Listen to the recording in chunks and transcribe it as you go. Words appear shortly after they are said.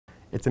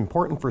It's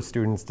important for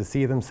students to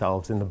see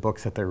themselves in the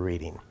books that they're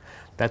reading.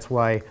 That's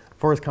why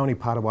Forest County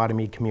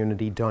Potawatomi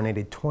community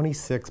donated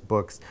 26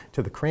 books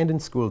to the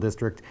Crandon School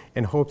District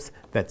in hopes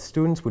that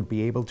students would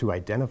be able to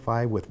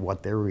identify with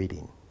what they're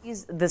reading.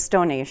 This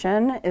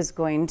donation is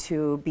going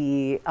to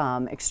be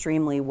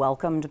extremely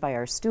welcomed by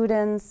our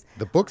students.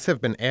 The books have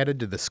been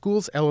added to the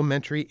school's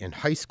elementary and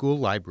high school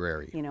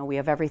library. You know, we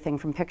have everything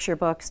from picture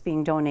books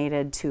being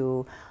donated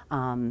to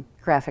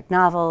graphic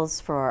novels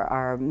for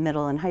our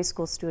middle and high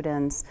school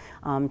students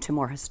to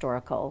more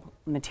historical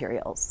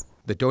materials.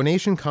 The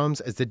donation comes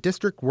as the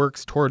district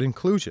works toward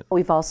inclusion.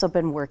 We've also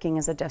been working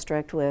as a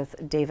district with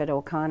David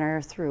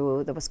O'Connor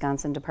through the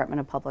Wisconsin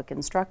Department of Public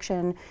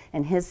Instruction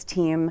and his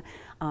team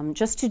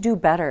just to do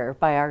better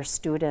by our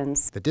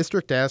students. The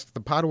district asked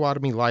the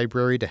Potawatomi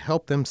Library to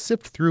help them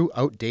sift through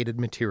outdated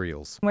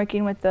materials. I'm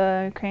working with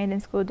the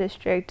Crandon School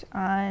District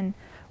on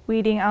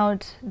weeding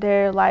out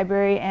their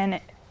library and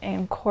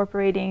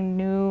incorporating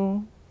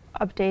new,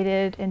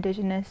 updated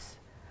Indigenous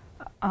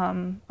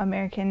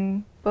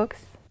American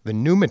books. The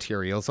new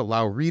materials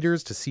allow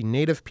readers to see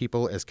Native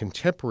people as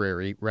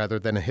contemporary rather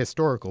than a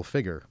historical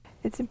figure.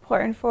 It's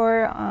important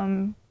for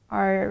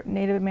our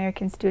Native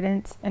American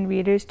students and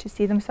readers to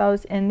see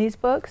themselves in these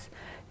books,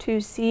 to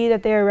see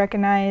that they are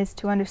recognized,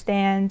 to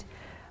understand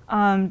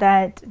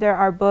that there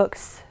are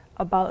books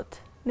about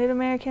Native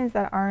Americans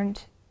that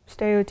aren't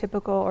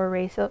stereotypical or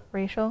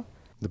racial.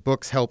 The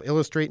books help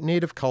illustrate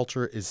Native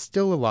culture is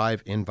still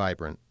alive and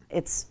vibrant.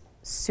 It's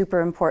super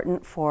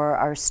important for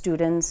our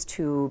students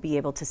to be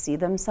able to see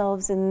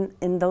themselves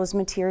in those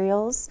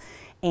materials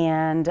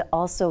and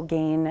also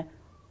gain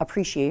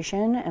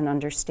appreciation and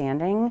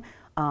understanding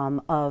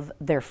of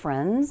their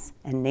friends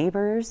and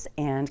neighbors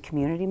and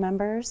community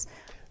members.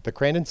 The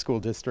Crandon School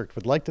District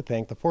would like to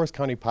thank the Forest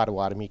County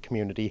Potawatomi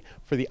community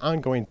for the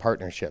ongoing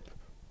partnership.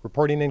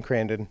 Reporting in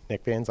Crandon,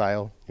 Nick Van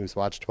Zyl,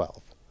 Newswatch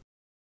 12.